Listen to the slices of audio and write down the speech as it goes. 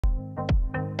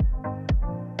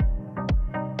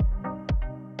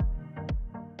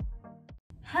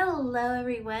Hello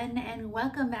everyone and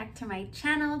welcome back to my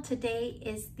channel. Today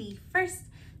is the first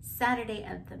Saturday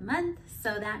of the month,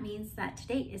 so that means that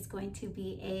today is going to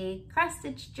be a cross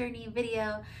stitch journey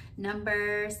video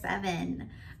number 7.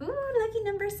 Ooh, lucky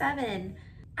number 7.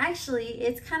 Actually,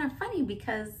 it's kind of funny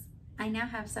because I now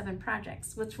have 7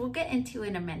 projects, which we'll get into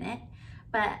in a minute.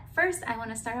 But first, I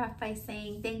want to start off by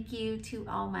saying thank you to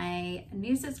all my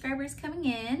new subscribers coming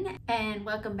in, and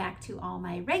welcome back to all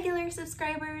my regular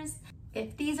subscribers.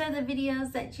 If these are the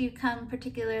videos that you come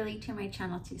particularly to my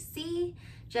channel to see,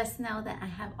 just know that I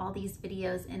have all these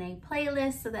videos in a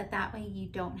playlist so that way you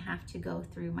don't have to go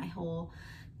through my whole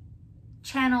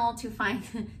channel to find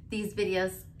these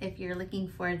videos. If you're looking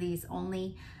for these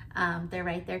only, they're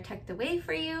right there tucked away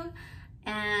for you.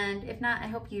 And if not, I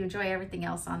hope you enjoy everything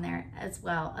else on there as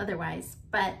well otherwise.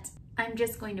 But I'm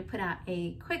just going to put out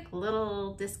a quick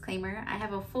little disclaimer. I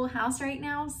have a full house right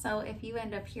now, so if you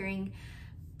end up hearing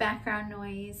background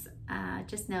noise,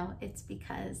 just know it's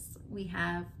because we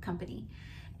have company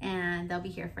and they'll be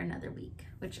here for another week,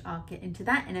 which I'll get into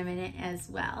that in a minute as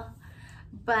well.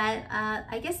 But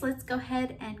I guess let's go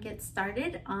ahead and get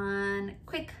started on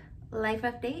quick life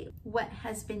update. What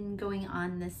has been going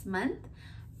on this month?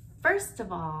 First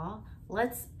of all,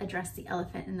 let's address the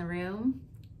elephant in the room.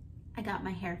 I got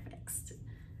my hair fixed.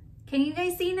 Can you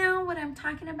guys see now what I'm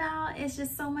talking about? It's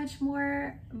just so much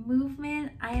more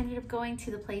movement. I ended up going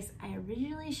to the place I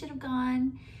originally should have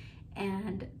gone,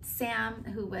 and Sam,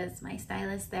 who was my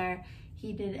stylist there,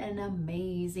 he did an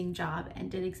amazing job and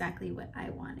did exactly what I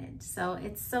wanted. So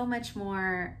it's so much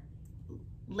more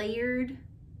layered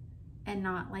and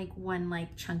not like one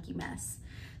like chunky mess.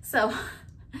 So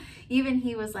even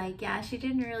he was like, yeah, she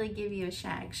didn't really give you a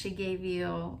shag. She gave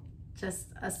you just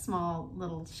a small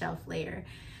little shelf layer.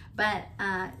 But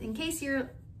in case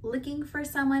you're looking for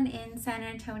someone in San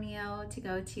Antonio to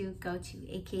go to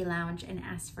AK Lounge and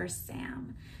ask for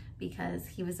Sam, because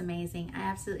he was amazing. I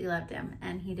absolutely loved him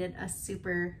and he did a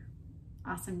super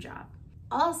awesome job.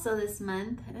 Also this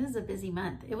month, it was a busy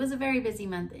month. It was a very busy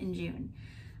month in June.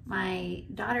 My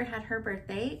daughter had her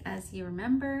birthday, as you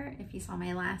remember, if you saw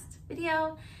my last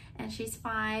video, and she's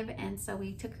 5, and so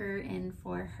we took her in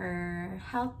for her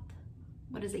health,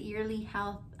 yearly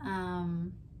health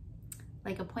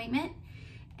like appointment,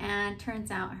 and turns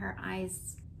out her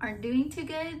eyes aren't doing too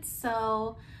good,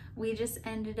 so we just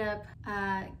ended up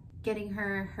getting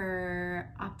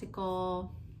her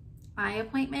optical eye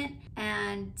appointment,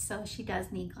 and so she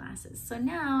does need glasses. So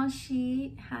now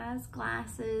she has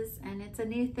glasses and it's a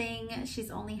new thing. She's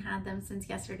only had them since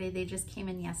yesterday. They just came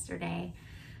in yesterday.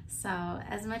 So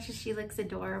as much as she looks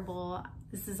adorable,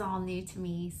 this is all new to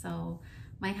me. So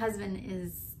my husband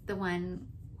is the one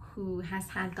who has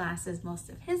had glasses most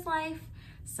of his life,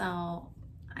 so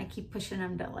I keep pushing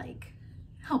him to like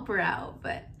help her out.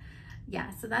 But yeah,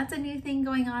 so that's a new thing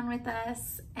going on with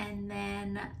us. And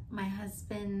then my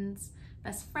husband's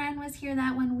best friend was here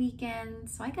that one weekend,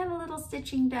 so I got a little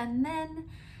stitching done then.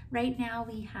 Right now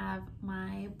we have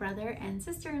my brother and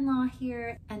sister-in-law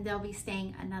here, and they'll be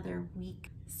staying another week.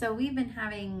 So we've been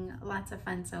having lots of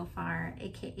fun so far,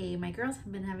 aka my girls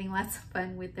have been having lots of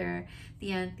fun with their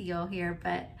Thea and Theo here,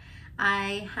 but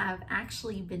I have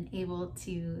actually been able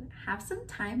to have some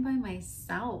time by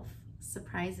myself.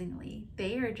 Surprisingly,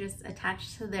 they are just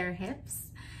attached to their hips,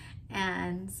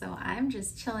 and so I'm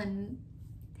just chilling,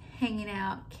 hanging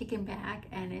out, kicking back,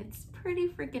 and it's pretty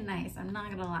freaking nice. I'm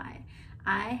not gonna lie,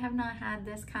 I have not had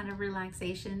this kind of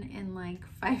relaxation in like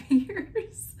 5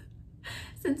 years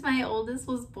since my oldest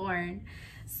was born.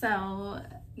 So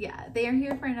yeah, they are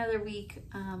here for another week.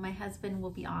 My husband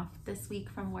will be off this week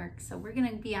from work, so we're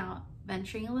gonna be out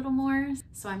venturing a little more.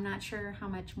 So I'm not sure how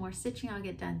much more stitching I'll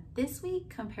get done this week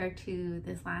compared to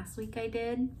this last week I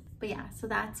did. But yeah, so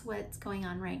that's what's going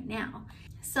on right now.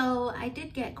 So I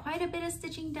did get quite a bit of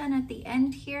stitching done at the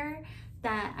end here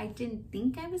that I didn't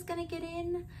think I was gonna get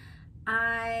in.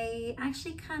 I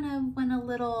actually kind of went a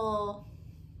little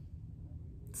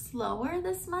slower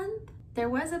this month. There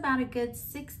was about a good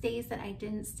 6 days that I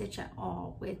didn't stitch at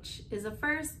all, which is a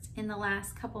first in the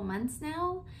last couple months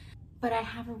now, but I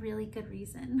have a really good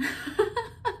reason.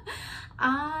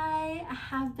 I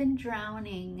have been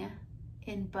drowning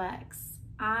in books.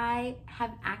 I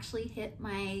have actually hit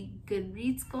my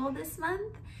Goodreads goal this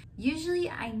month. Usually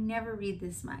I never read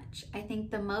this much. I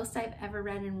think the most I've ever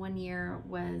read in 1 year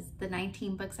was the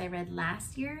 19 books I read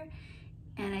last year,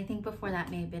 and I think before that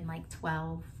may have been like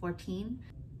 12, 14.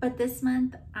 But this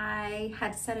month I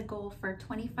had set a goal for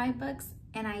 25 books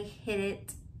and I hit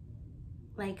it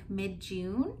like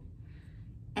mid-June,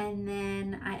 and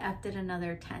then I upped it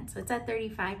another 10. So it's at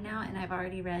 35 now, and I've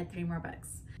already read 3 more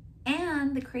books.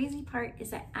 And the crazy part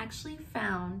is I actually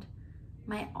found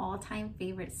my all-time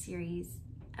favorite series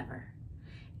ever.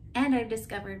 And I've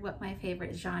discovered what my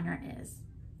favorite genre is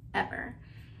ever.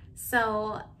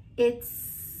 So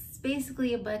it's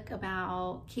basically a book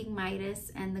about King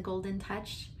Midas and the Golden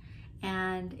Touch.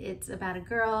 And it's about a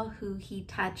girl who he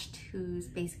touched who's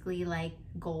basically like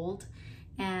gold.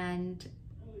 And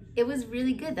it was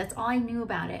really good. That's all I knew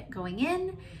about it going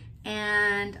in.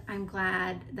 And I'm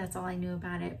glad that's all I knew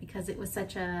about it because it was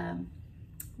such a,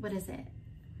 what is it?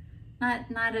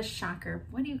 Not a shocker.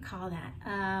 What do you call that?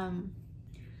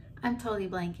 I'm totally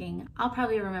blanking. I'll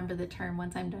probably remember the term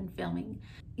once I'm done filming.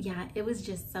 Yeah, it was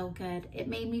just so good. It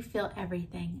made me feel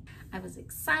everything. I was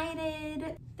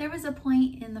excited. There was a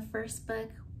point in the first book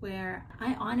where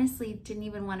I honestly didn't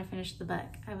even want to finish the book.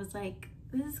 I was like,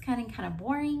 this is kind of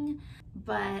boring,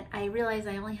 but I realized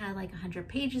I only had like 100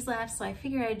 pages left, so I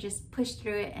figured I'd just push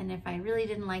through it, and if I really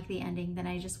didn't like the ending, then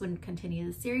I just wouldn't continue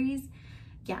the series.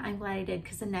 Yeah, I'm glad I did,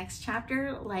 because the next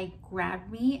chapter like grabbed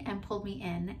me and pulled me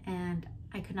in, and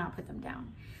I could not put them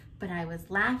down. But I was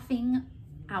laughing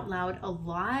out loud a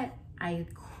lot. I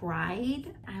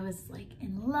cried. I was like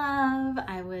in love.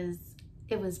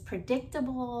 It was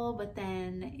predictable, but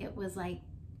then it was like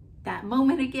that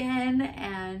moment again,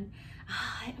 and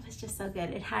it was just so good.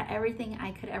 It had everything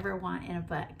I could ever want in a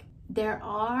book. There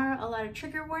are a lot of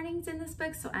trigger warnings in this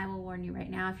book, so I will warn you right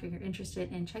now if you're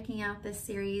interested in checking out this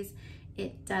series.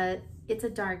 It's a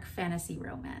dark fantasy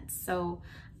romance, so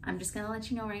I'm just gonna let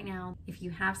you know right now, if you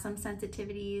have some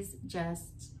sensitivities,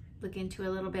 just look into a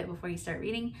little bit before you start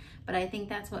reading. But I think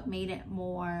that's what made it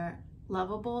more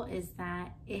lovable, is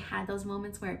that it had those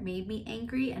moments where it made me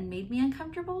angry and made me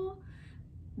uncomfortable,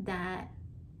 that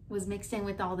was mixed in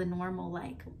with all the normal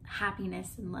like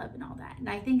happiness and love and all that. And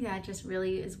I think that just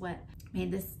really is what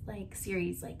made this like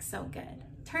series like so good.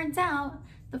 Turns out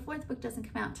the 4th book doesn't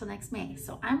come out until next May,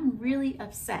 so I'm really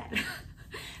upset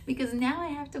because now I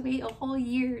have to wait a whole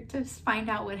year to find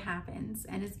out what happens,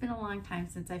 and it's been a long time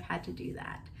since I've had to do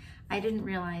that. I didn't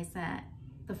realize that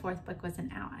the 4th book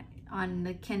wasn't out on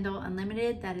the Kindle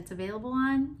Unlimited that it's available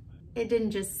on. It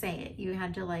didn't just say it. You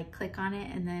had to like click on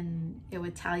it and then it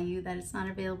would tell you that it's not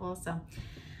available. So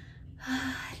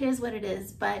it is what it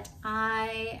is, but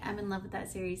I am in love with that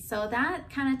series. So that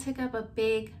kind of took up a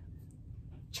big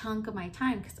chunk of my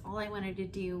time because all I wanted to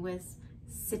do was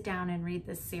sit down and read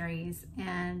this series,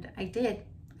 and I did.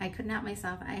 I couldn't help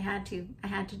myself. I had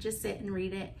to just sit and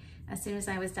read it. As soon as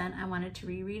I was done, I wanted to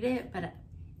reread it, but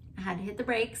I had to hit the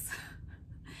brakes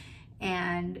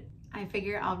and I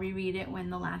figure I'll reread it when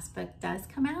the last book does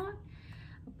come out.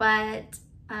 But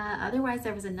otherwise,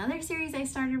 there was another series I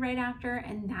started right after,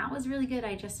 and that was really good.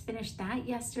 I just finished that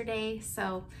yesterday.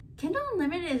 So Kindle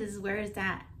Unlimited is where it's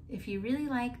at. If you really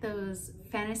like those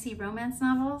fantasy romance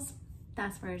novels,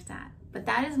 that's where it's at. But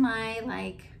that is my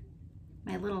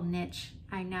little niche,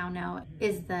 I now know,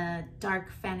 is the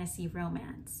dark fantasy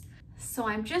romance. So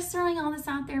I'm just throwing all this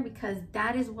out there because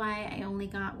that is why I only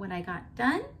got what I got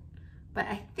done. But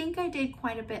I think I did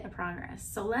quite a bit of progress.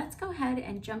 So let's go ahead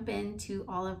and jump into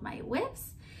all of my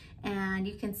whips, and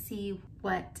you can see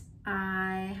what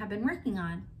I have been working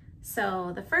on.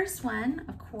 So the first one,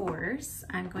 of course,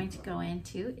 I'm going to go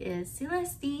into is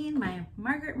Celestine, my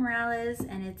Margaret Morales,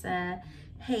 and it's a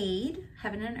Haid,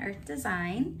 Heaven and Earth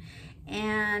design.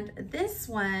 And this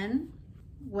one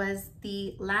was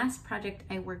the last project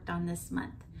I worked on this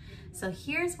month. So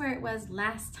here's where it was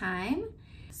last time.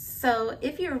 So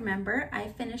if you remember, I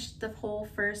finished the whole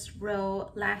first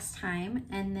row last time,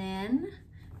 and then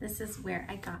this is where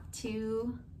I got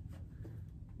to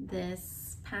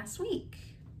this past week.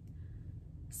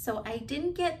 So I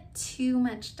didn't get too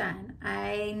much done.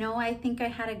 I think I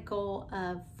had a goal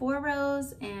of 4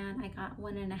 rows and I got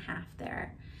 1.5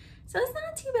 there. So it's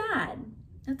not too bad.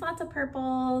 It's lots of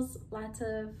purples, lots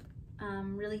of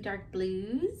really dark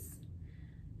blues.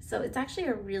 So it's actually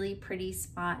a really pretty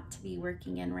spot to be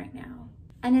working in right now.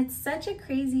 And it's such a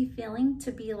crazy feeling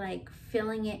to be like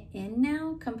filling it in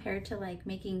now compared to like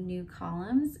making new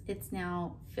columns. It's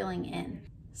now filling in.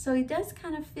 So it does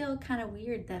kind of feel kind of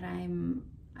weird that I'm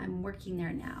working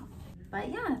there now. But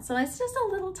yeah, so it's just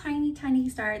a little tiny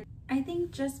start. I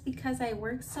think just because I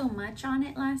worked so much on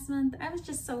it last month, I was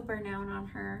just so burnt out on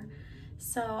her.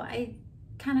 So I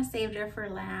kind of saved her for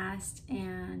last,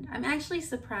 and I'm actually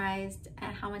surprised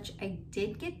at how much I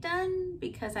did get done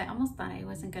because I almost thought I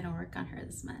wasn't gonna work on her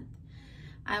this month.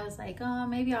 I was like, oh,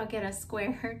 maybe I'll get a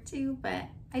square or two, but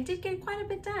I did get quite a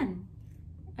bit done.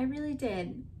 I really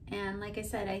did. And like I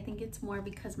said, I think it's more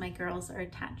because my girls are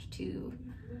attached to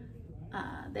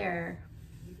their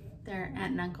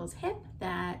aunt and uncle's hip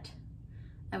that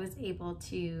I was able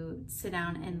to sit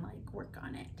down and like work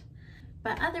on it.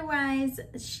 But otherwise,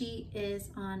 she is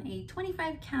on a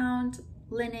 25 count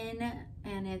linen,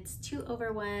 and it's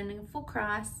 2/1 full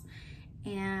cross.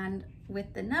 And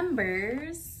with the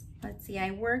numbers, let's see,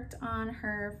 I worked on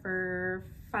her for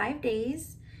 5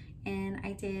 days and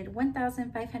I did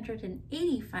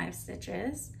 1,585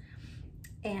 stitches.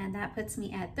 And that puts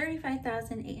me at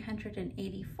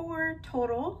 35,884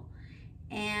 total.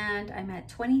 And I'm at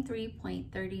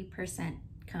 23.30%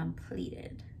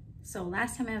 completed. So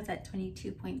last time I was at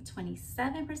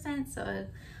 22.27%, so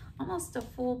almost a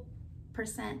full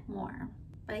percent more.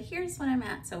 But here's what I'm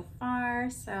at so far.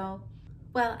 So,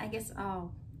 well, I guess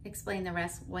I'll explain the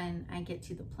rest when I get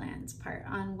to the plans part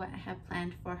on what I have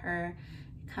planned for her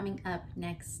coming up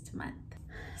next month.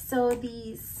 So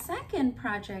the second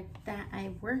project that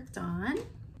I worked on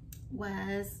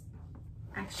was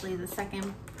actually the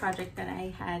second project that I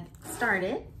had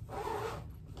started,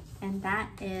 and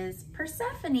that is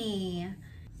Persephone.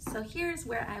 So here's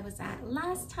where I was at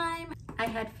last time. I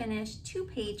had finished 2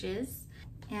 pages,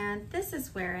 and this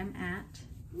is where I'm at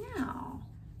now.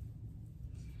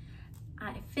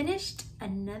 I finished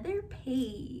another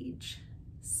page.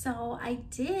 So I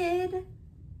did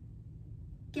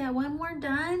get one more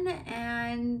done,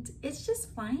 and it's just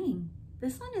flying.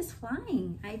 This one is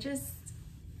flying.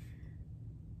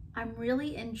 I'm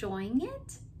really enjoying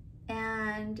it.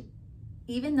 And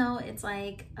even though it's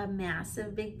like a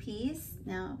massive big piece,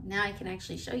 now I can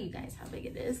actually show you guys how big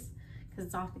it is because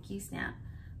it's off the Q-snap,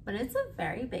 but it's a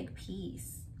very big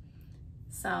piece.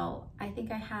 So I think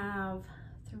I have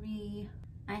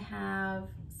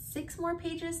 6 more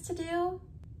pages to do.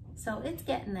 So it's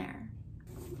getting there.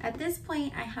 At this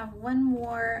point, I have one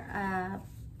more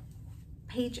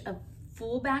page of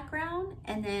full background,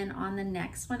 and then on the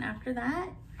next one after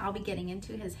that, I'll be getting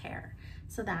into his hair.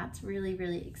 So that's really,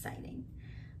 really exciting.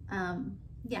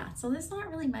 Yeah, so there's not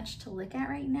really much to look at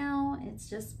right now. It's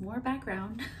just more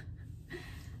background.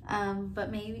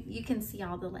 But maybe you can see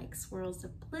all the like swirls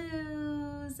of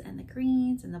blues and the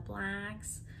greens and the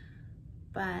blacks.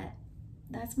 But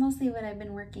that's mostly what I've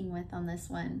been working with on this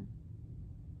one.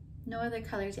 No other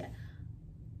colors yet.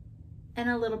 And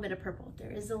a little bit of purple.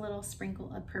 There is a little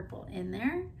sprinkle of purple in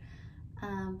there.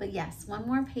 But yes, one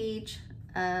more page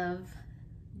of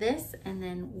this, and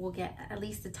then we'll get at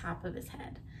least the top of his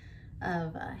head,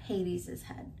 of Hades'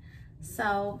 head.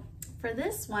 So for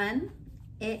this one,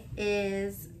 it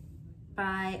is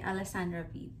by Alessandra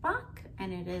V. Bach,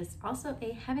 and it is also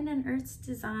a Heaven and Earth's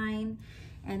design.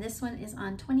 And this one is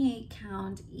on 28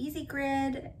 count easy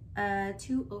grid,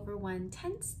 2/1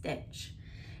 10 stitch.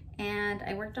 And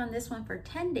I worked on this one for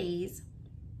 10 days.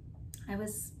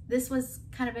 This was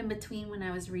kind of in between when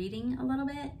I was reading a little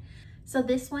bit. So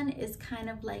this one is kind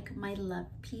of like my love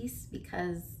piece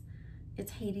because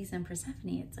it's Hades and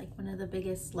Persephone. It's like one of the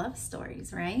biggest love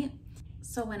stories, right?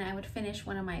 So when I would finish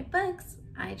one of my books,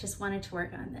 I just wanted to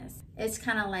work on this. It's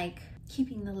kind of like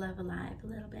keeping the love alive a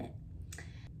little bit.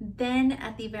 Then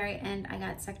at the very end, I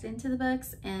got sucked into the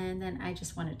books, and then I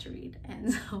just wanted to read.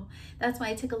 And so that's why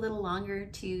it took a little longer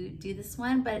to do this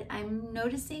one, but I'm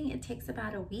noticing it takes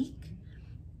about a week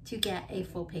to get a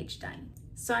full page done.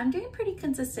 So I'm doing pretty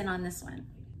consistent on this one.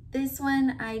 This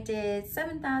one I did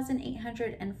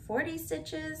 7,840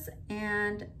 stitches,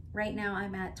 and right now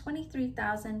I'm at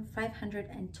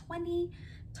 23,520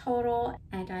 total,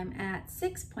 and I'm at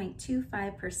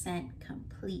 6.25%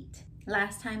 complete.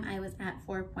 Last time I was at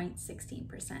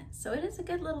 4.16%. So it is a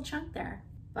good little chunk there.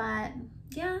 But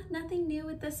yeah, nothing new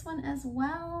with this one as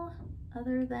well,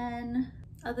 other than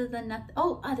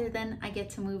I get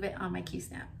to move it on my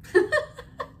Q-snap.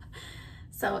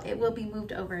 So it will be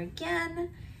moved over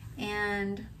again,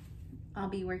 and I'll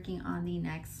be working on the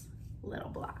next little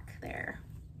block there.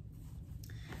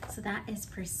 So that is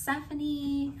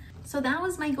Persephone. So that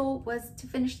was my goal, was to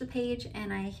finish the page,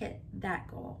 and I hit that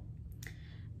goal.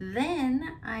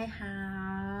 Then I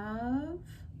have,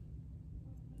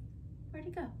 where'd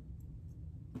it go?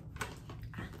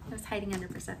 I was hiding under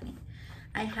Persephone.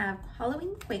 I have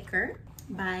Halloween Quaker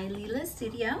by Leela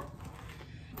Studio.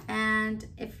 And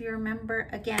if you remember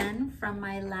again from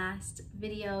my last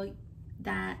video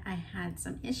that I had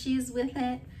some issues with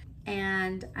it,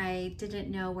 and I didn't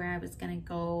know where I was gonna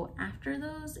go after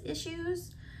those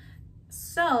issues.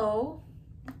 So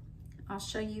I'll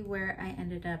show you where I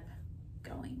ended up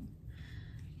going.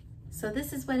 So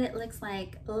this is what it looks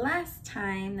like last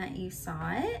time that you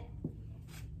saw it.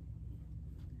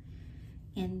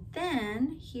 And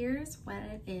then here's what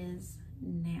it is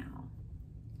now.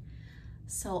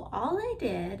 So all I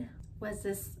did was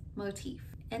this motif,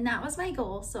 and that was my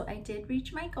goal. So I did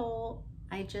reach my goal.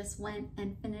 I just went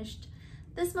and finished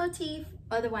this motif.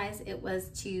 Otherwise it was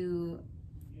to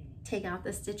take out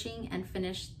the stitching and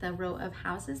finish the row of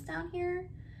houses down here.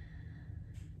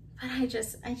 But I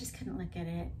just couldn't look at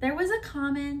it. There was a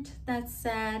comment that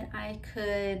said I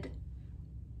could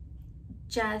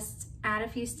just add a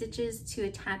few stitches to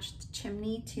attach the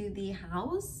chimney to the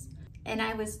house. And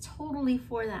I was totally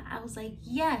for that. I was like,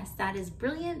 yes, that is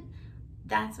brilliant.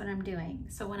 That's what I'm doing.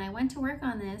 So when I went to work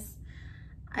on this,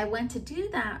 I went to do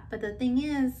that. But the thing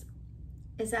is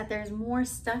that there's more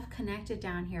stuff connected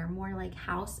down here, more like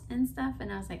house and stuff.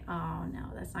 And I was like, oh no,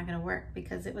 that's not gonna work,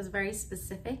 because it was very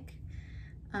specific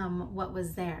what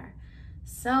was there.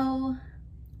 So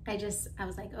I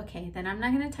was like, okay, then I'm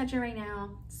not gonna touch it right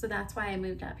now. So that's why I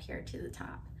moved up here to the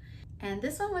top. And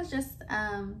this one was just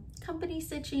company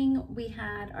stitching. We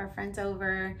had our friends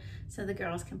over so the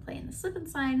girls can play in the slip and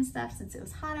slide and stuff since it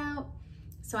was hot out.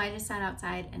 So I just sat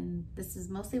outside, and this is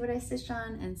mostly what I stitched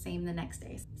on, and same the next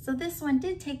day. So this one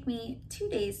did take me 2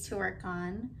 days to work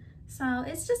on. So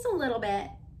it's just a little bit.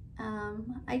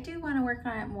 I do want to work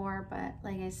on it more, but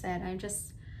like I said,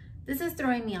 this is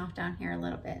throwing me off down here a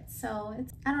little bit. So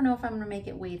I don't know if I'm gonna make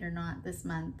it weight or not this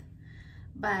month.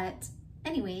 But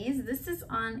anyways, this is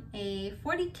on a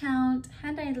 40 count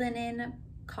hand-dyed linen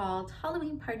called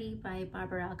Halloween Party by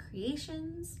Barbarelle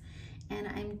Creations. And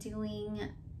I'm doing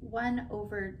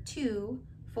 1/2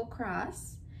 full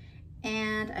cross.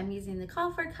 And I'm using the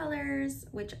call for colors,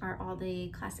 which are all the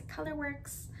classic color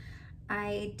works.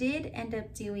 I did end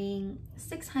up doing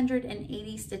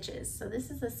 680 stitches. So this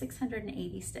is a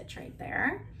 680 stitch right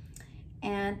there.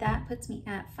 And that puts me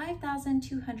at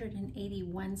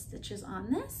 5,281 stitches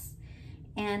on this.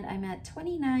 And I'm at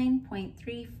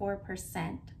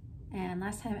 29.34%. And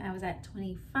last time I was at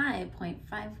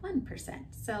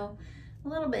 25.51%. So a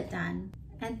little bit done.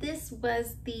 And this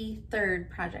was the third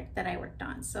project that I worked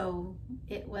on. So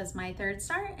it was my third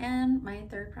start and my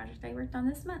third project I worked on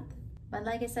this month. But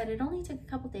like I said, it only took a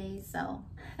couple days, so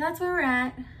that's where we're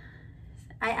at.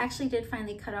 I actually did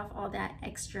finally cut off all that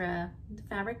extra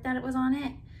fabric that it was on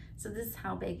it. So this is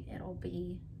how big it'll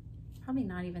be. Probably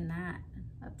not even that,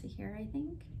 up to here, I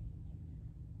think.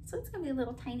 So it's gonna be a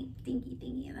little tiny dinky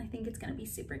thingy, and I think it's gonna be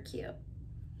super cute.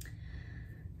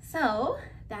 So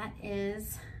that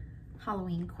is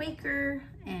Halloween Quaker,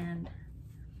 and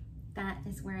that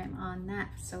is where I'm on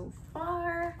that so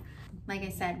far. Like I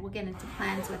said, we'll get into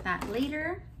plans with that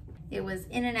later. It was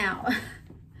in and out,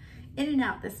 in and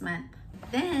out this month.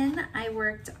 Then I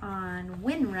worked on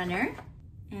Windrunner,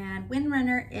 and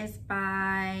Windrunner is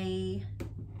by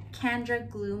Kendra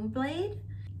Gloomblade,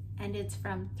 and it's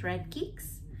from Thread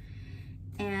Geeks.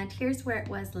 And here's where it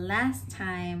was last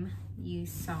time you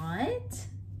saw it.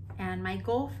 And my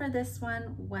goal for this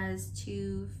one was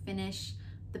to finish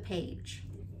the page.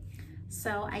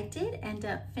 So I did end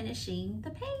up finishing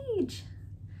the page.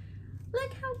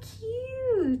 Look how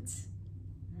cute.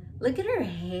 Look at her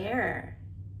hair.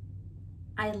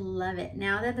 I love it.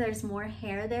 Now that there's more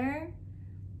hair there,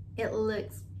 it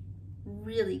looks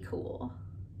really cool.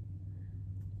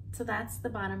 So that's the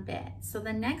bottom bit. So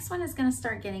the next one is gonna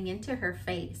start getting into her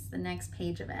face, the next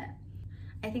page of it.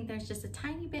 I think there's just a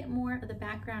tiny bit more of the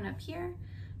background up here,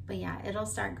 but yeah, it'll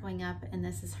start going up, and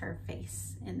this is her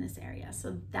face in this area.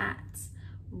 So that's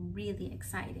really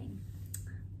exciting.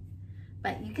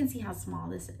 But you can see how small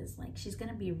this is. Like, she's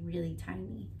gonna be really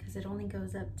tiny because it only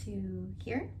goes up to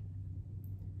here,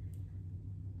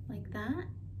 like that.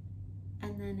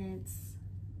 And then it's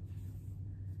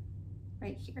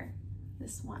right here,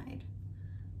 this wide.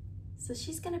 So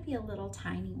she's gonna be a little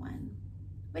tiny one,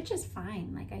 which is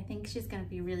fine. Like, I think she's gonna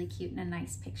be really cute in a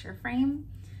nice picture frame.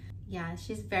 Yeah,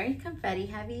 she's very confetti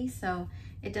heavy, so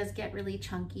it does get really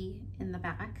chunky in the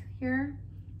back here.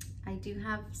 I do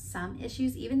have some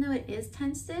issues, even though it is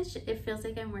 10 stitch, it feels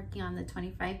like I'm working on the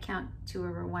 25 count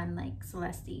 2/1 like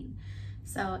Celestine.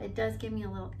 So it does give me a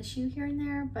little issue here and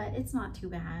there, but it's not too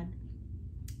bad.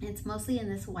 It's mostly in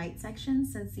this white section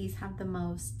since these have the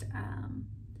most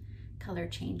color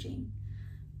changing.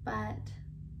 But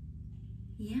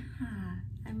yeah,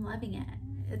 I'm loving it.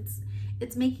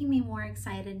 It's making me more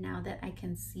excited now that I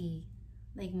can see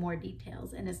like more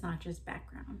details and it's not just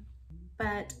background.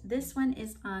 But this one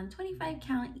is on 25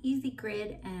 count easy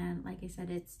grid, and like I said,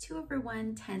 it's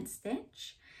 2/1 10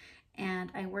 stitch.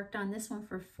 And I worked on this one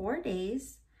for 4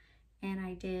 days, and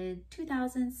I did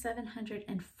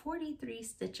 2,743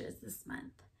 stitches this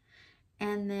month.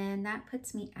 And then that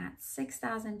puts me at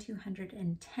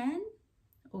 6,210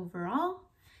 overall,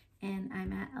 and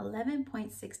I'm at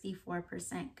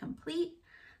 11.64% complete.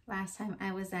 Last time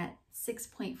I was at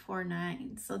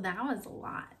 6.49, so that was a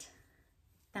lot.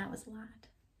 That was a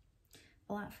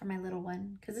lot for my little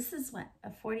one, because this is what,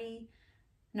 a 40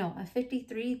 no, a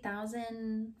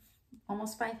 53,000,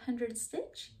 almost 500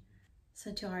 stitch.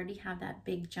 So to already have that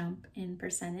big jump in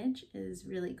percentage is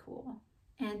really cool.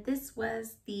 And this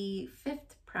was the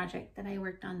 5th project that I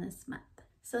worked on this month.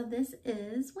 So this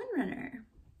is Windrunner.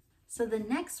 So the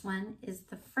next one is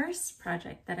the first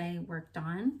project that I worked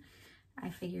on. I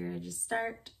figured I'd just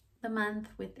start the month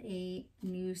with a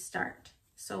new start.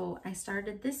 So I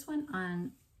started this one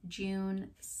on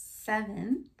June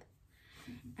 7th.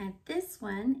 And this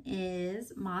one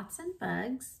is Moths and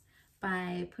Bugs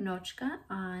by Punochka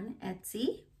on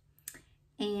Etsy.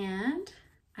 And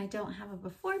I don't have a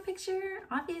before picture,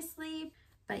 obviously,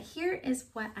 but here is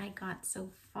what I got so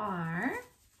far.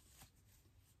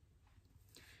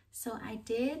 So I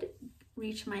did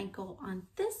reach my goal on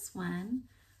this one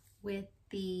with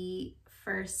the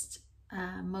first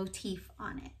motif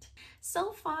on it.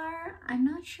 So far, I'm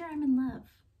not sure I'm in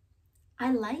love.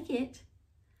 I like it.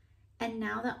 And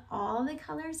now that all the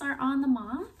colors are on the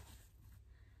moth,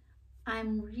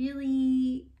 I'm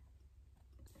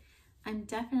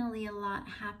definitely a lot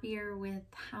happier with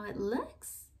how it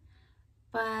looks,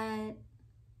 but I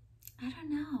don't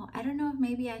know. I don't know if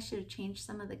maybe I should have changed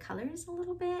some of the colors a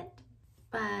little bit,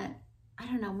 but I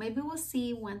don't know. Maybe we'll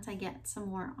see once I get some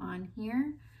more on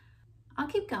here. I'll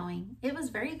keep going. It was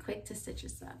very quick to stitch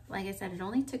this up. Like I said, it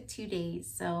only took 2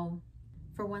 days. So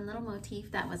for one little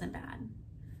motif, that wasn't bad.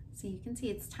 So you can see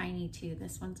it's tiny too.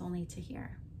 This one's only to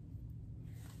here.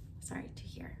 Sorry, to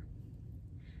here.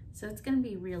 So it's gonna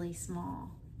be really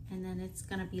small and then it's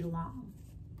gonna be long.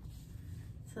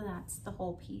 So that's the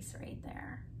whole piece right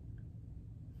there.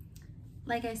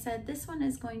 Like I said, this one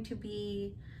is going to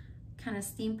be kind of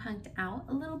steampunked out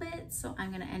a little bit. So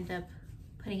I'm gonna end up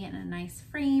putting it in a nice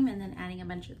frame and then adding a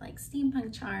bunch of like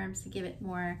steampunk charms to give it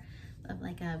more of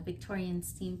like a Victorian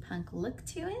steampunk look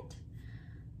to it.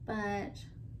 But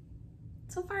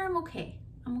so far I'm okay.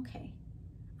 I'm okay.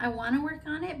 I want to work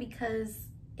on it because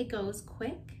it goes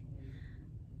quick.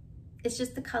 It's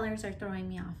just the colors are throwing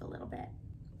me off a little bit,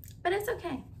 but it's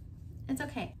okay. It's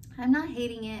okay. I'm not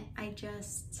hating it. I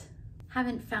just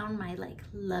haven't found my like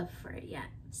love for it yet.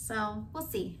 So we'll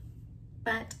see.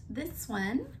 But this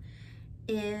one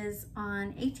is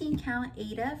on 18 count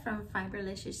Ada from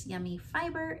Fiberlicious Yummy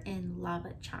Fiber in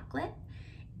Lava Chocolate.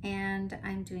 And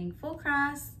I'm doing full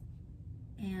cross.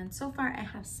 And so far I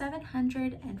have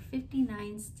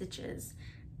 759 stitches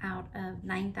out of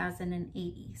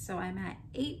 9,080. So I'm at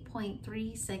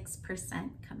 8.36%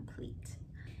 complete.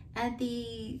 And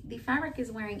the fabric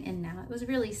is wearing in now. It was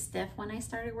really stiff when I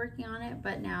started working on it,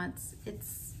 but now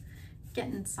it's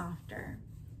getting softer.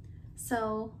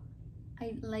 So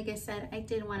like I said, I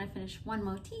did want to finish one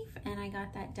motif and I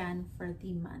got that done for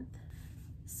the month.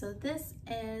 So this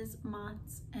is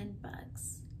Moths and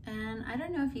Bugs. And I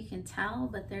don't know if you can tell,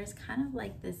 but there's kind of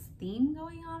like this theme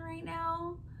going on right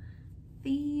now.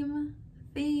 Theme.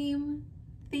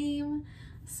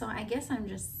 So I guess I'm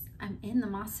in the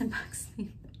Moths and Bugs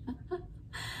theme.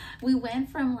 We went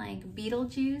from like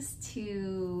Beetlejuice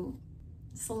to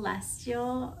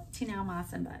Celestial to now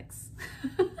Moths and Bugs.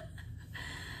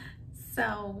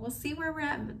 So we'll see where we're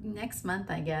at next month,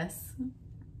 I guess.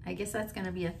 I guess that's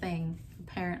gonna be a thing,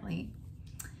 apparently.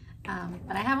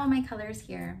 But I have all my colors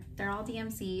here. They're all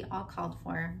DMC, all called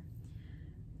for.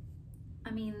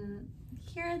 I mean,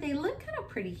 here, they look kind of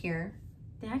pretty here.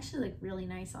 They actually look really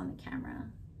nice on the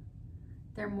camera.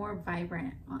 They're more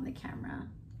vibrant on the camera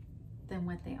than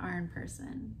what they are in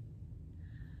person.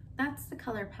 That's the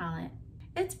color palette.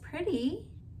 It's pretty.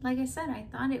 Like I said, I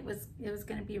thought it was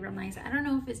gonna be real nice. I don't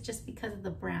know if it's just because of the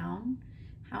brown,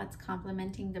 how it's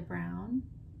complementing the brown.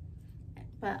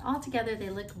 But all together, they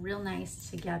look real nice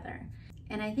together.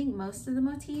 And I think most of the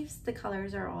motifs, the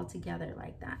colors are all together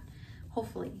like that,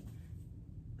 hopefully.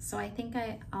 So I think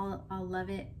I'll love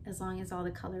it as long as all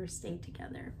the colors stay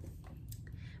together.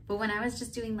 But when I was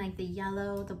just doing like the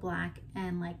yellow, the black,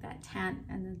 and like that tan,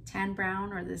 and the tan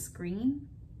brown or this green,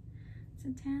 is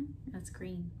it tan? No, it's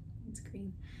green, it's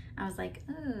green. I was like,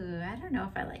 oh, I don't know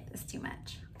if I like this too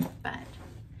much, but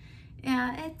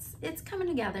yeah, it's coming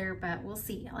together, but we'll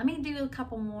see. Let me do a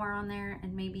couple more on there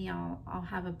and maybe I'll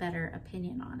have a better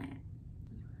opinion on it.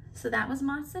 So that was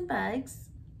Moths and Bugs.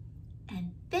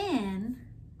 And then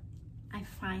I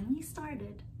finally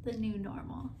started the new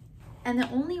normal. And the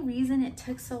only reason it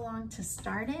took so long to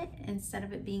start it instead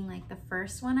of it being like the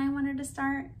first one I wanted to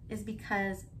start is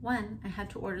because one, I had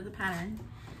to order the pattern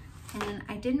and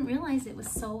I didn't realize it was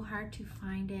so hard to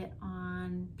find it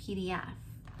on PDF.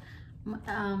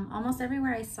 Almost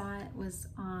everywhere I saw it was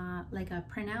like a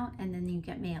printout and then you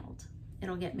get mailed.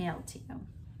 It'll get mailed to you.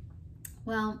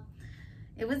 Well,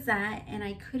 it was that and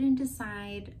I couldn't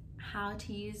decide how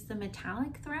to use the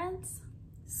metallic threads.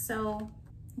 So,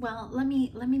 well, let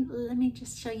me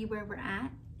just show you where we're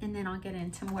at, and then I'll get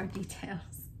into more details.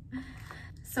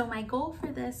 So my goal for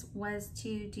this was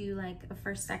to do like a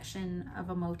first section of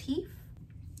a motif,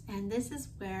 and this is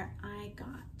where I got.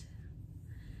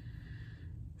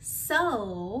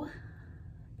 So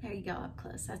there you go, up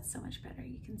close. That's so much better.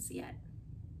 You can see it.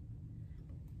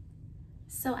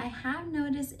 So I have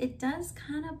noticed it does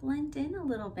kind of blend in a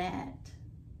little bit.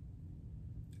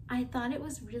 I thought it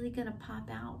was really gonna pop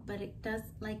out, but it does,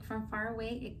 like from far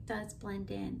away, it does blend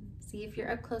in. See, if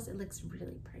you're up close, it looks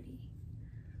really pretty.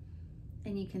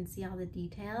 And you can see all the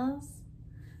details,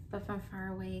 but from far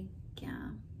away,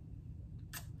 yeah.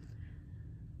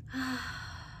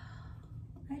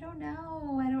 I don't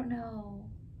know.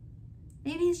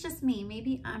 Maybe it's just me.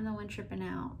 Maybe I'm the one tripping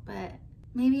out, but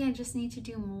maybe I just need to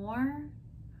do more.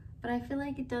 But I feel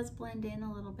like it does blend in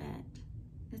a little bit.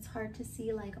 It's hard to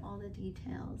see like all the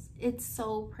details. It's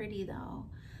so pretty though.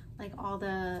 Like all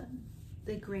the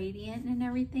gradient and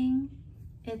everything.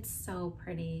 It's so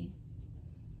pretty.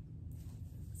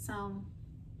 So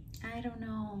I don't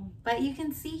know, but you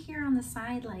can see here on the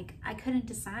side, like I couldn't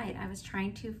decide. I was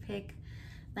trying to pick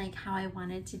like how I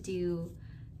wanted to do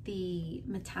the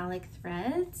metallic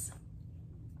threads.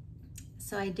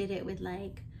 So I did it with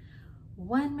like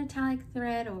one metallic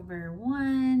thread over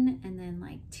one, and then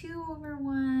like two over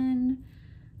one.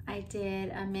 I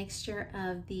did a mixture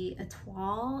of the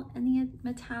étoile and the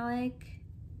metallic,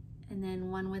 and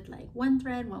then one with like one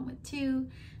thread, one with two.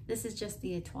 This is just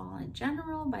the étoile in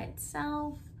general by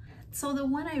itself. So the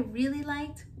one I really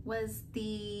liked was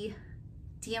the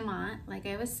diamant, like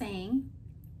I was saying,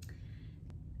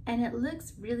 and it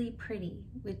looks really pretty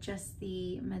with just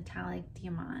the metallic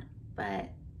diamant,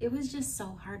 but it was just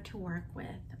so hard to work with.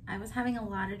 I was having a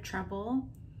lot of trouble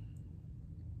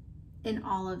in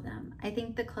all of them. I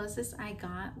think the closest I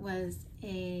got was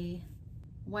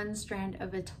one strand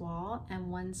of étoile and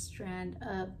one strand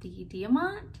of the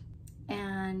diamant,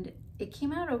 and it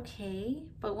came out okay,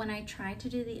 but when I tried to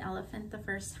do the elephant the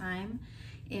first time,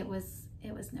 it was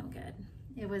no good.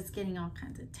 It was getting all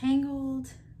kinds of tangled.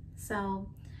 So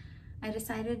I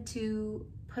decided to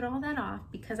put all that off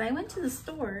because I went to the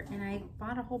store and I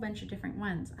bought a whole bunch of different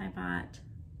ones. I bought,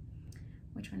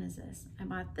 which one is this? I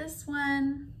bought this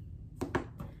one,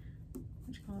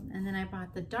 and then I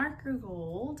bought the darker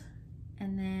gold,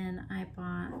 and then I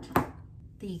bought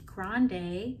the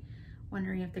grande,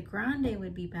 wondering if the grande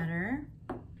would be better.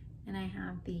 And I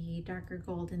have the darker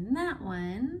gold in that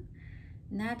one,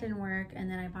 and that didn't work. And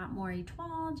then I bought more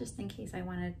étoile just in case I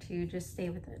wanted to just stay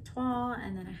with the étoile.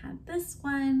 And then I had this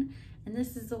one, and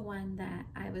this is the one that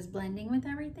I was blending with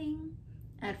everything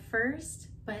at first,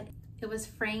 but it was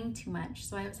fraying too much.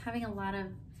 So I was having a lot of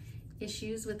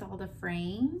issues with all the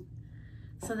fraying.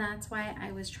 So that's why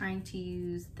I was trying to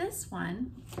use this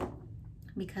one,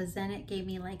 because then it gave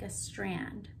me like a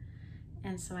strand.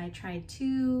 And so I tried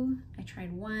two, I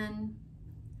tried one.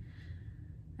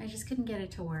 I just couldn't get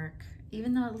it to work,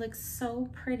 even though it looks so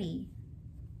pretty,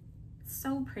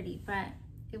 but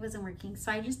it wasn't working.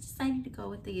 So I just decided to go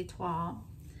with the étoile.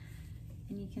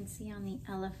 And you can see on the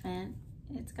elephant,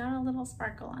 it's got a little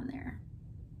sparkle on there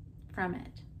from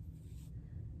it.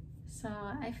 So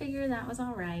I figured that was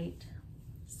all right.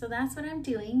 So that's what I'm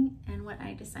doing, and what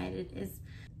I decided is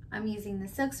I'm using the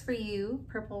Silks For You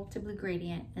purple to blue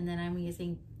gradient, and then I'm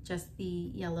using just the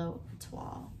yellow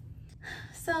étoile.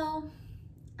 So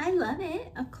I love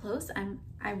it up close.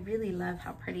 I really love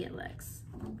how pretty it looks.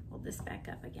 I'll pull this back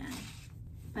up again.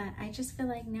 But I just feel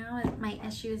like now my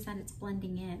issue is that it's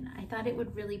blending in. I thought it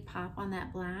would really pop on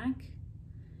that black.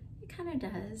 It kind of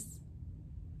does.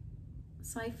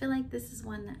 So I feel like this is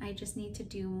one that I just need to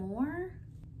do more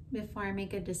before I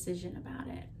make a decision about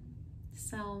it.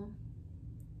 So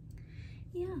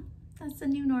yeah, that's the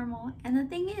new normal. And the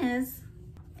thing is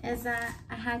that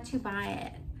I had to buy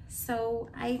it. So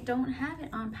I don't have it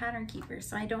on Pattern Keeper.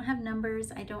 So I don't have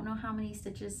numbers. I don't know how many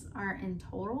stitches are in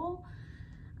total.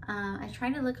 I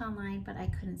tried to look online, but I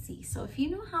couldn't see. So if you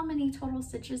know how many total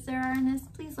stitches there are in this,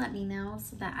 please let me know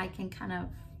so that I can kind of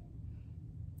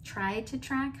try to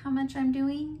track how much I'm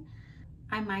doing.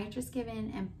 I might just give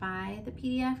in and buy the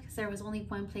PDF, because there was only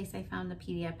one place I found the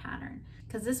PDF pattern,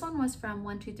 because this one was from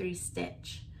 123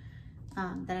 Stitch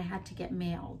that I had to get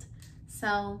mailed.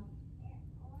 So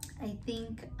I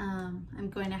think I'm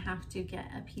going to have to get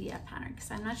a PDF pattern,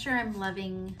 because I'm not sure I'm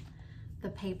loving the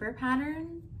paper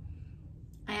pattern.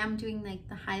 I am doing like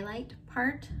the highlight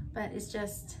part, but it's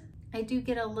just, I do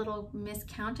get a little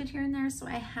miscounted here and there. So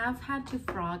I have had to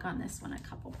frog on this one a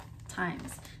couple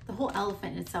times. The whole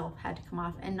elephant itself had to come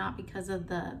off, and not because of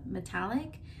the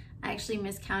metallic. I actually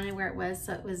miscounted where it was,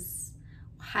 so it was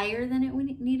higher than it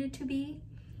needed to be.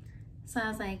 So I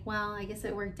was like, well, I guess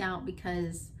it worked out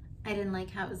because I didn't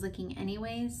like how it was looking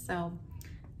anyways, so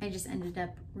I just ended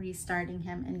up restarting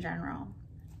him in general.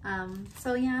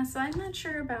 So yeah, so I'm not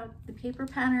sure about the paper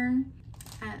pattern.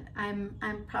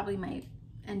 I'm probably might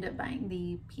end up buying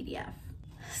the PDF.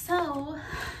 So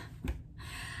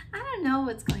I don't know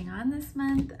what's going on this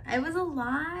month. It was a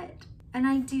lot, and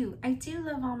I do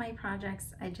love all my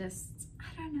projects. I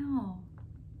don't know.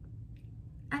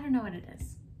 I don't know what it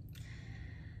is.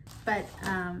 But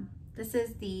this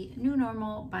is the New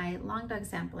Normal by Long Dog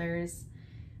Samplers,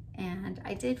 and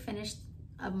I did finish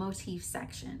a motif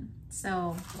section.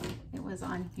 So it was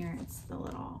on here, it's the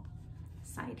little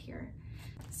side here.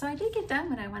 So I did get done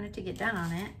what I wanted to get done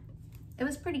on it. It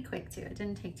was pretty quick too, it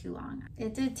didn't take too long.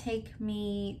 It did take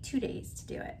me 2 days to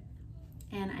do it.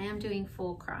 And I am doing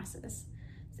full crosses.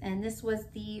 And this was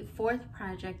the 4th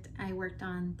project I worked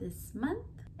on this month.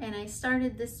 And I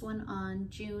started this one on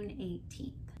June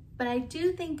 18th. But I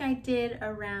do think I did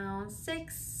around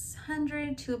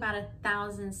 600 to about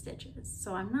 1,000 stitches.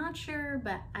 So I'm not sure,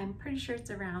 but I'm pretty sure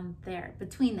it's around there,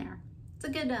 between there. It's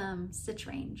a good stitch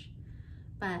range,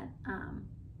 but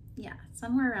yeah,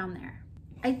 somewhere around there.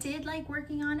 I did like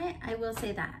working on it, I will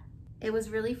say that. It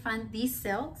was really fun. These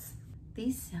silks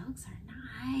are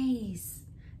nice.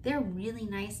 They're really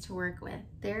nice to work with.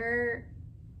 I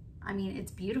mean,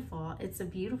 it's beautiful. It's a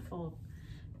beautiful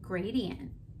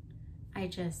gradient. I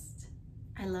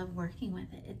love working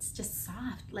with it. It's just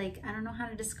soft. Like, I don't know how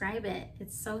to describe it.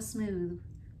 It's so smooth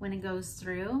when it goes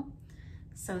through.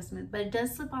 So smooth, but it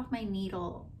does slip off my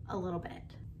needle a little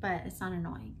bit, but it's not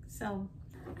annoying. So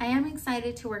I am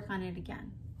excited to work on it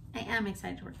again. I am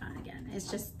excited to work on it again.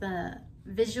 It's just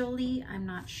visually, I'm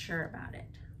not sure about it.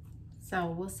 So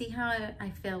we'll see how I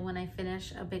feel when I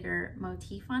finish a bigger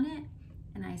motif on it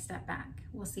and I step back.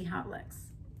 We'll see how it looks.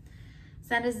 So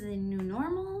that is the New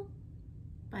Normal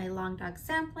by Long Dog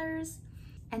Samplers.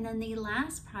 And then the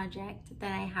last project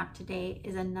that I have today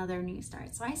is another new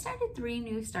start. So I started 3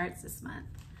 new starts this month.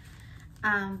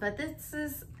 But this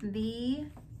is the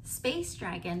Space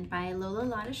Dragon by Lola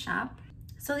Lotta Shop.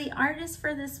 So the artist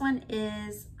for this one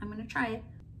is, I'm gonna try it,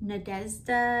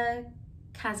 Nadezhda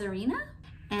Kazarina.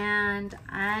 And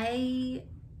I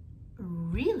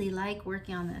really like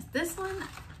working on this. This one,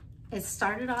 it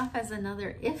started off as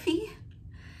another iffy,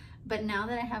 but now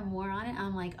that I have more on it,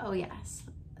 I'm like, oh yes,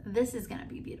 this is gonna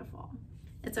be beautiful.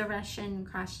 It's a Russian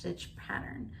cross stitch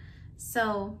pattern.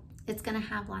 So it's gonna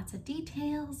have lots of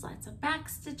details, lots of back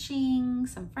stitching,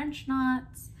 some French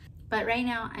knots. But right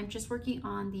now I'm just working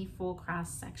on the full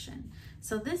cross section.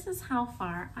 So this is how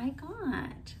far I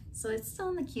got. So it's still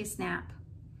in the Q snap.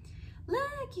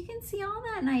 Look, you can see all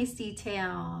that nice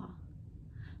detail.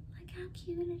 Look how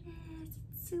cute it is.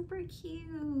 It's super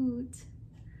cute.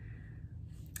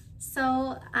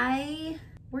 So I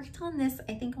worked on this,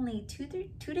 I think only 3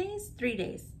 days,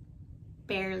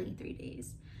 barely 3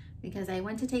 days, because I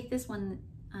went to take this one.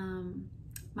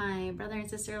 My brother and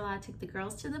sister-in-law took the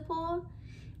girls to the pool.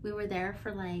 We were there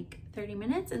for like 30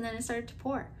 minutes and then it started to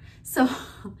pour. So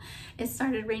it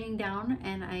started raining down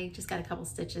and I just got a couple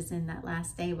stitches in that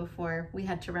last day before we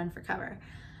had to run for cover.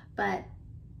 But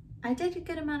I did a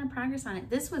good amount of progress on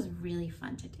it. This was really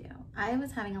fun to do. I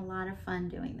was having a lot of fun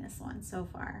doing this one so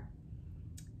far.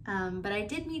 But I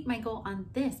did meet my goal on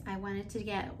this. I wanted to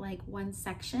get like one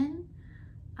section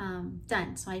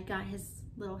done. So I got his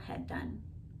little head done.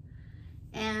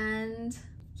 And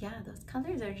yeah, those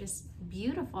colors are just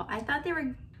beautiful. I thought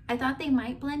they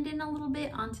might blend in a little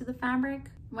bit onto the fabric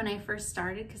when I first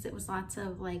started, because it was lots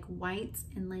of like whites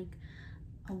and like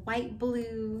a white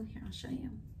blue. Here, I'll show you.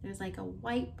 There's like a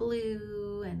white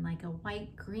blue and like a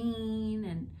white green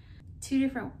and 2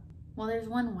 different, well, there's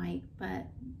one white, but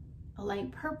a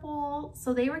light purple.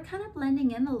 So they were kind of blending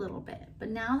in a little bit, but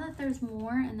now that there's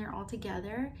more and they're all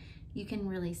together, you can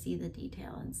really see the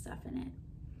detail and stuff in it.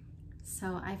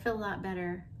 So I feel a lot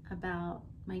better about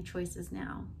my choices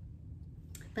now.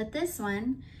 But this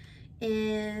one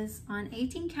is on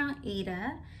 18 count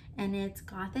Aida and it's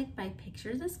Gothic by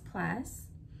Pictures is Plus.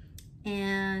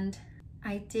 And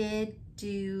I did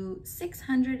do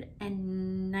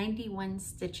 691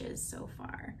 stitches so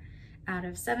far out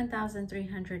of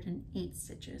 7,308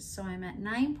 stitches. So I'm at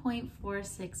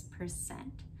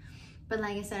 9.46%. But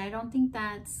like I said, I don't think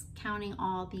that's counting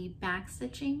all the back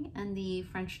stitching and the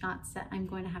French knots that I'm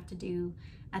going to have to do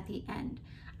at the end.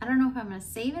 I don't know if I'm going to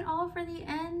save it all for the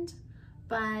end,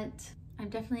 but I'm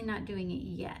definitely not doing it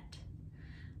yet.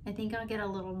 I think I'll get a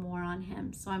little more on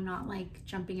him so I'm not like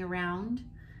jumping around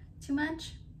too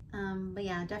much. But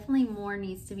yeah, definitely more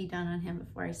needs to be done on him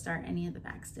before I start any of the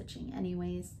back stitching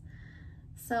anyways.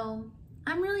 So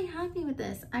I'm really happy with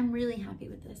this. I'm really happy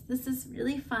with this. This is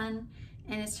really fun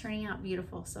and it's turning out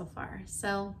beautiful so far.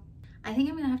 So I think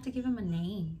I'm gonna have to give him a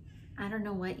name. I don't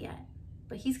know what yet,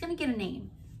 but he's gonna get a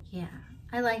name. Yeah,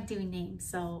 I like doing names,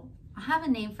 so I'll have a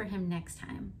name for him next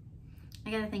time. I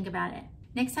gotta think about it.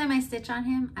 Next time I stitch on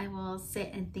him, I will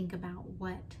sit and think about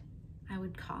what I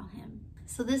would call him.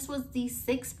 So this was the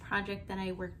 6th project that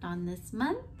I worked on this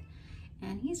month,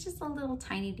 and he's just a little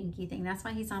tiny dinky thing. That's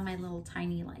why he's on my little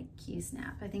tiny like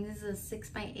Q-snap. I think this is a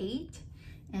 6x8,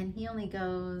 and he only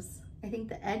goes, I think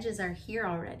the edges are here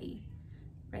already,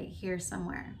 right here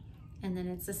somewhere. And then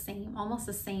it's the same, almost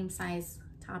the same size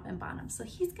top and bottom. So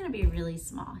he's gonna be really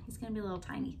small. He's gonna be a little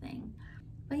tiny thing.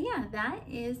 But yeah, that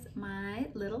is my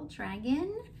little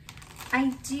dragon. I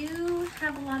do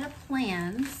have a lot of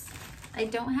plans. I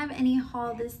don't have any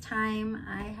haul this time.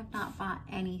 I have not bought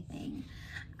anything.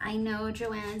 I know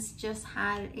Joann's just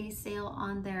had a sale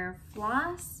on their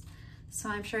floss, so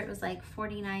I'm sure it was like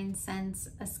 49 cents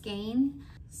a skein.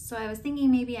 So I was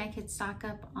thinking maybe I could stock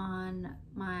up on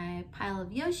my pile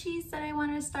of Yoshis that I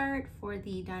want to start for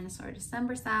the Dinosaur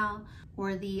December sale,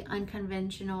 or the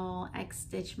unconventional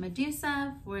X-Stitch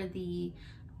Medusa for the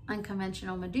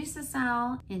unconventional Medusa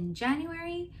sale in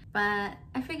January. But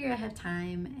I figure I have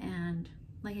time, and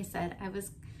like I said, I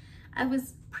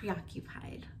was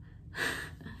preoccupied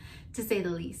to say the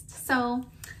least. So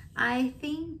I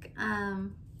think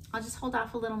I'll just hold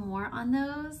off a little more on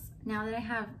those. Now that I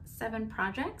have 7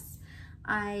 projects,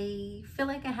 I feel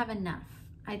like I have enough.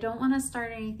 I don't want to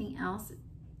start anything else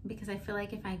because I feel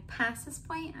like if I pass this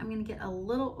point, I'm going to get a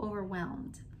little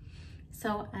overwhelmed.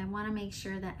 So I want to make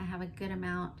sure that I have a good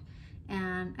amount,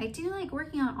 and I do like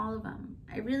working on all of them.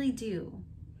 I really do.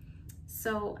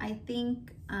 So I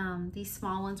think these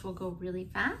small ones will go really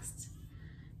fast,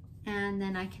 and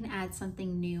then I can add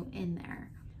something new in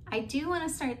there. I do want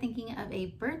to start thinking of a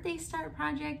birthday start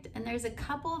project, and there's a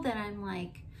couple that I'm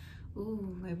like,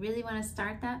 ooh, I really want to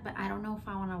start that, but I don't know if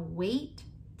I want to wait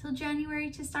till January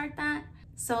to start that.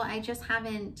 So I just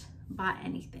haven't bought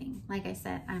anything. Like I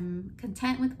said, I'm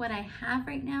content with what I have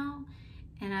right now,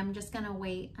 and I'm just gonna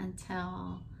wait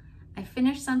until I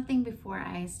finish something before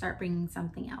I start bringing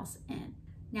something else in.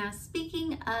 Now,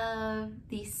 speaking of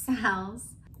the sales,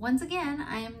 once again,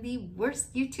 I am the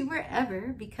worst YouTuber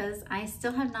ever because I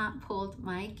still have not pulled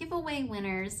my giveaway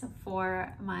winners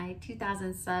for my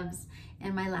 2,000 subs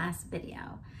in my last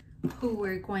video, who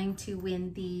were going to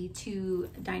win the 2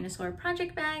 dinosaur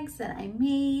project bags that I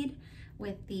made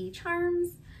with the charms.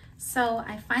 So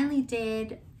I finally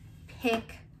did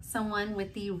pick someone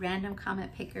with the random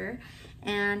comment picker,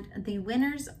 and the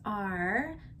winners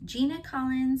are Gina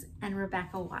Collins and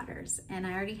Rebecca Waters, and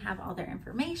I already have all their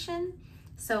information.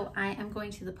 So I am going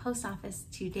to the post office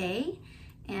today,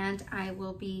 and I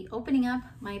will be opening up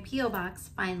my P.O.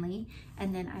 box finally,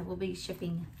 and then I will be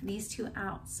shipping these 2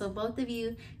 out. So both of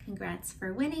you, congrats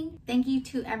for winning. Thank you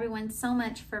to everyone so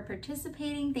much for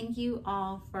participating. Thank you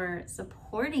all for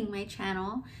supporting my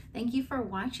channel. Thank you for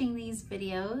watching these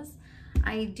videos.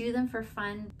 I do them for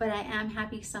fun, but I am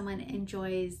happy someone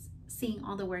enjoys seeing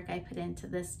all the work I put into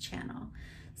this channel.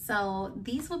 So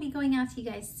these will be going out to you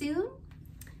guys soon.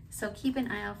 So keep an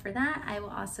eye out for that. I will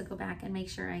also go back and make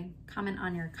sure I comment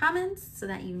on your comments so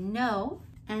that you know.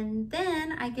 And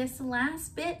then I guess the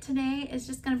last bit today is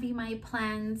just gonna be my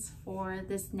plans for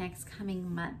this next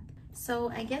coming month. So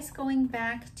I guess going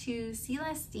back to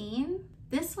Celestine,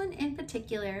 this one in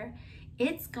particular,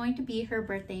 it's going to be her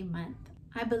birthday month.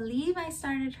 I believe I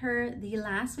started her the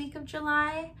last week of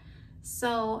July.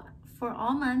 So for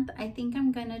all month, I think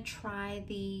I'm gonna try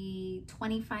the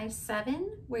 25/7,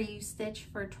 where you stitch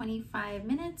for 25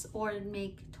 minutes or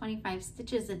make 25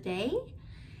 stitches a day.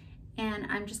 And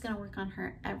I'm just gonna work on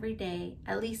her every day,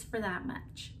 at least for that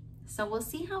much. So we'll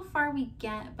see how far we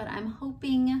get, but I'm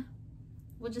hoping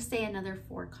we'll just say another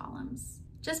 4 columns,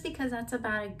 just because that's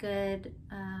about a good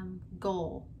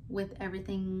goal with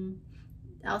everything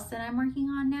else that I'm working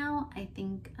on now. I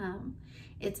think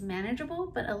it's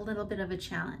manageable, but a little bit of a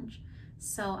challenge.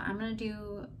 So I'm gonna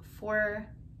do 4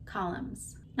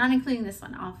 columns, not including this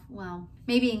one off. Well,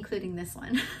 maybe including this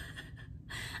one.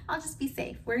 I'll just be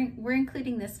safe. We're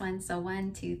including this one. So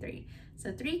 1, 2, 3.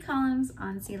 So 3 columns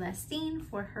on Celestine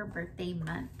for her birthday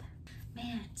month.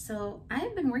 Man, so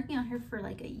I've been working on her for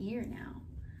like a year now.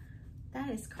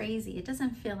 That is crazy. It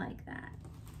doesn't feel like that.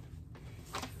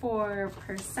 For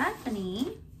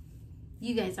Persephone,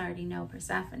 you guys already know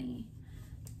Persephone.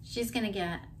 She's gonna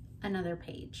get another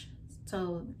page.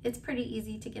 So it's pretty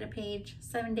easy to get a page.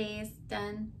 7 days,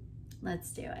 done.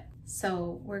 Let's do it.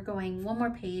 So we're going one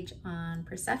more page on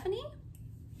Persephone.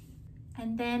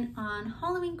 And then on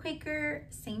Halloween Quaker,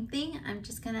 same thing. I'm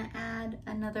just gonna add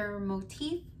another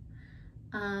motif.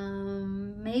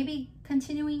 Maybe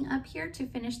continuing up here to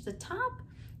finish the top,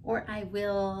 or I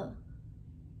will,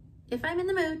 if I'm in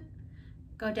the mood,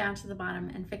 go down to the bottom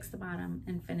and fix the bottom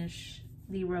and finish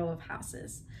the row of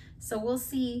houses. So we'll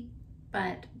see,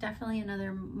 but definitely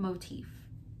another motif.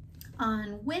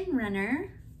 On Windrunner,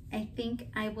 I think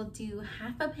I will do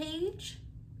half a page.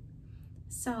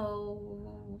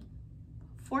 So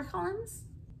 4 columns,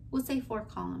 we'll say 4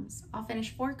 columns. I'll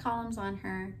finish 4 columns on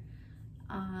her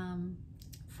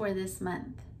for this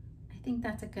month. I think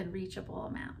that's a good reachable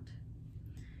amount.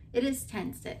 It is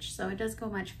 10 stitch, so it does go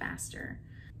much faster.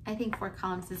 I think 4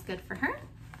 columns is good for her.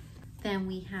 Then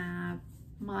we have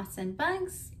moths and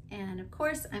bugs, and of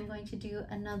course I'm going to do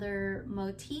another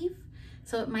motif.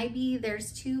 So it might be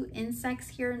there's 2 insects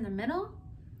here in the middle,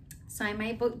 so I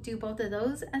might do both of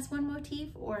those as one motif,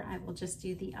 or I will just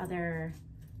do the other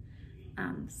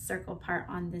circle part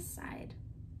on this side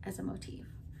as a motif.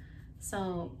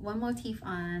 So one motif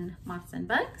on moths and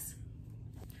bugs.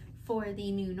 For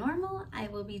the new normal, I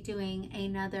will be doing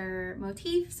another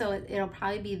motif, so it'll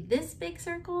probably be this big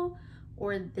circle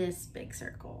or this big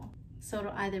circle. So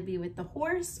it'll either be with the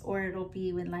horse, or it'll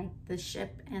be with like the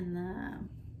ship and the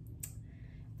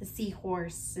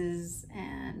seahorses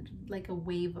and like a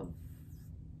wave of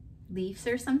leaves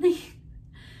or something.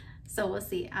 So we'll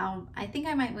see. I think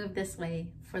I might move this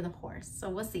way for the horse, so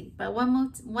we'll see. But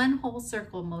one whole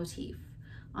circle motif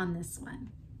on this one.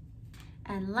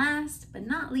 And last but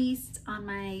not least, on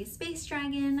my space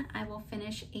dragon, I will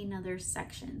finish another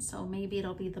section. So maybe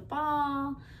it'll be the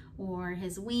ball, or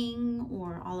his wing,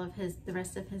 or all of the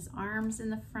rest of his arms in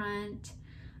the front.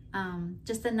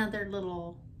 Just another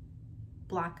little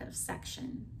block of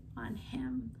section on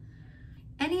him.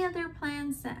 Any other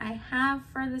plans that I have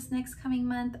for this next coming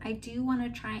month? I do want to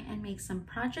try and make some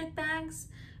project bags,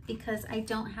 because I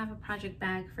don't have a project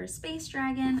bag for Space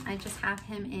Dragon. I just have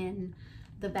him in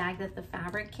the bag that the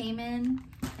fabric came in,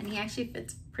 and he actually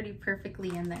fits pretty perfectly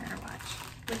in there. Watch,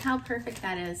 look how perfect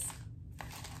that is.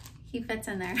 He fits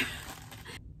in there.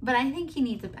 But I think he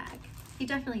needs a bag. He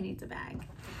definitely needs a bag.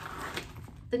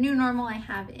 The new normal I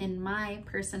have in my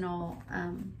personal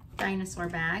dinosaur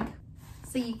bag.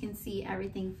 So you can see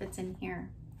everything fits in here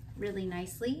really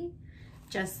nicely.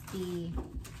 Just the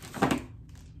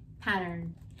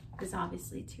pattern is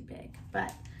obviously too big,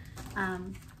 but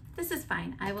this is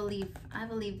fine. I will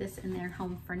leave this in their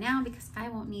home for now, because I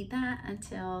won't need that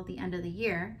until the end of the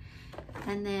year.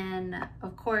 And then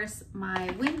of course my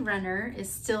Windrunner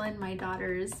is still in my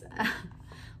daughter's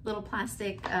little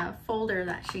plastic folder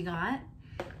that she got.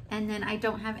 And then I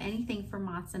don't have anything for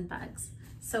moths and bugs.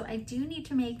 So I do need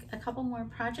to make a couple more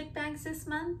project bags this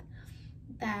month,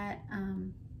 that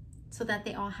so that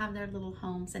they all have their little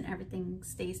homes and everything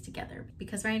stays together.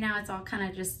 Because right now it's all kind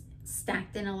of just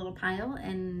stacked in a little pile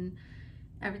and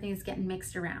everything's getting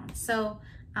mixed around. So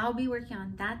I'll be working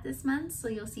on that this month. So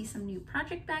you'll see some new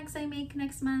project bags I make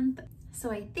next month. So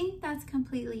I think that's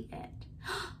completely it.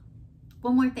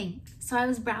 One more thing. So I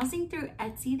was browsing through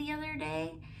Etsy the other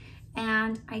day,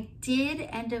 and I did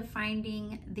end up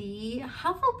finding the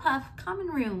Hufflepuff common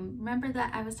room. Remember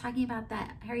that I was talking about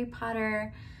that Harry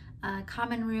Potter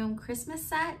common room Christmas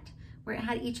set where it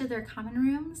had each of their common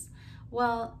rooms?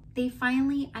 Well, they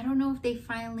finally, I don't know if they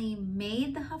finally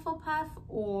made the Hufflepuff,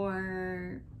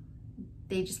 or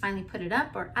they just finally put it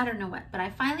up, or I don't know what, but I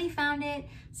finally found it.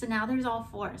 So now there's all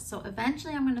 4. So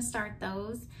eventually I'm gonna start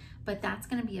those, but that's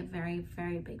gonna be a very,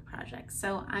 very big project.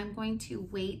 So I'm going to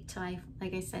wait till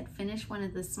like I said, finish one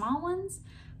of the small ones,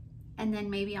 and then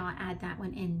maybe I'll add that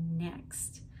one in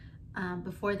next,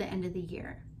 before the end of the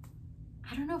year.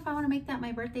 I don't know if I wanna make that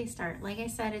my birthday start. Like I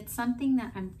said, it's something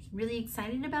that I'm really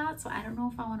excited about, so I don't know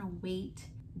if I wanna wait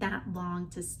that long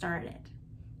to start it.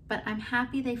 But I'm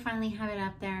happy they finally have it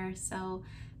up there, so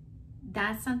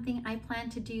that's something I plan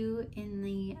to do in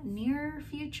the near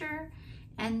future.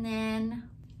 And then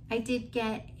I did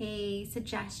get a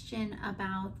suggestion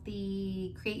about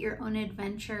the Create Your Own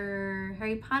Adventure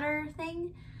Harry Potter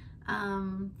thing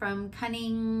from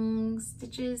Cunning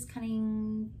Stitches,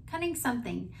 Cunning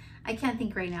something. I can't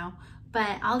think right now,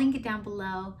 but I'll link it down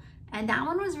below. And that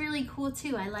one was really cool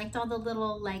too. I liked all the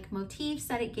little like motifs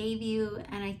that it gave you,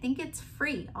 and I think it's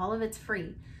free. All of it's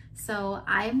free. So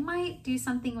I might do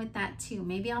something with that too.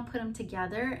 Maybe I'll put them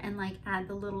together and like add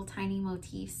the little tiny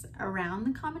motifs around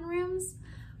the common rooms.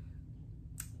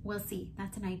 We'll see,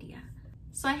 that's an idea.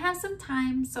 So I have some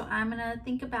time, so I'm gonna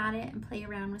think about it and play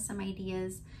around with some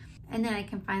ideas. And then I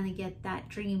can finally get that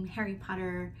dream Harry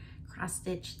Potter cross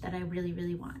stitch that I really,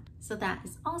 really want. So that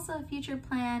is also a future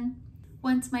plan.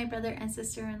 Once my brother and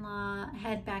sister-in-law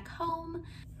head back home,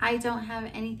 I don't have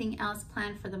anything else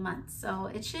planned for the month.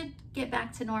 So it should get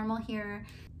back to normal here.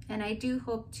 And I do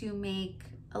hope to make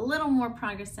a little more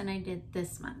progress than I did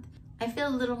this month. I feel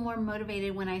a little more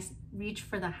motivated when I reach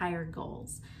for the higher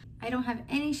goals. I don't have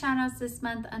any shout outs this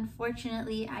month.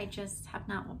 Unfortunately, I just have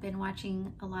not been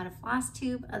watching a lot of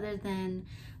FlossTube other than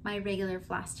my regular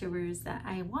floss tubers that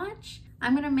I watch.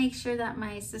 I'm gonna make sure that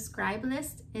my subscribe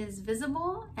list is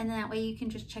visible, and that way you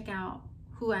can just check out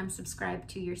who I'm subscribed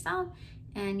to yourself,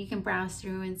 and you can browse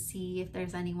through and see if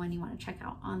there's anyone you wanna check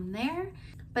out on there.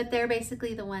 But they're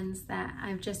basically the ones that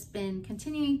I've just been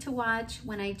continuing to watch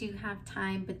when I do have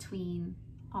time between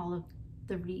all of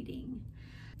the reading.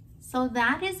 So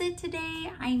that is it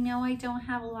today. I know I don't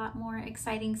have a lot more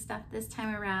exciting stuff this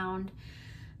time around,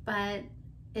 but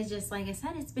it's just like I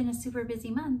said, it's been a super busy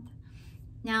month.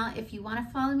 Now, if you want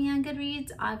to follow me on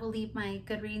Goodreads, I will leave my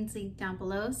Goodreads link down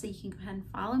below so you can go ahead and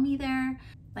follow me there.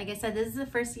 Like I said, this is the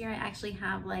first year I actually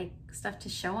have like stuff to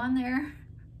show on there.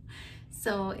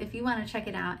 So if you want to check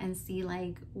it out and see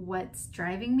like what's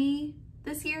driving me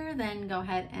this year, then go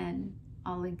ahead and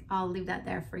I'll leave that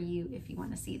there for you if you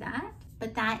want to see that.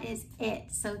 But that is it.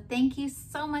 So thank you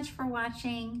so much for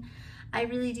watching. I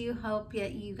really do hope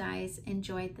that you guys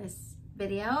enjoyed this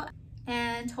video,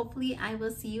 and hopefully I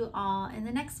will see you all in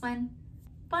the next one.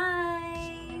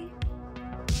 Bye.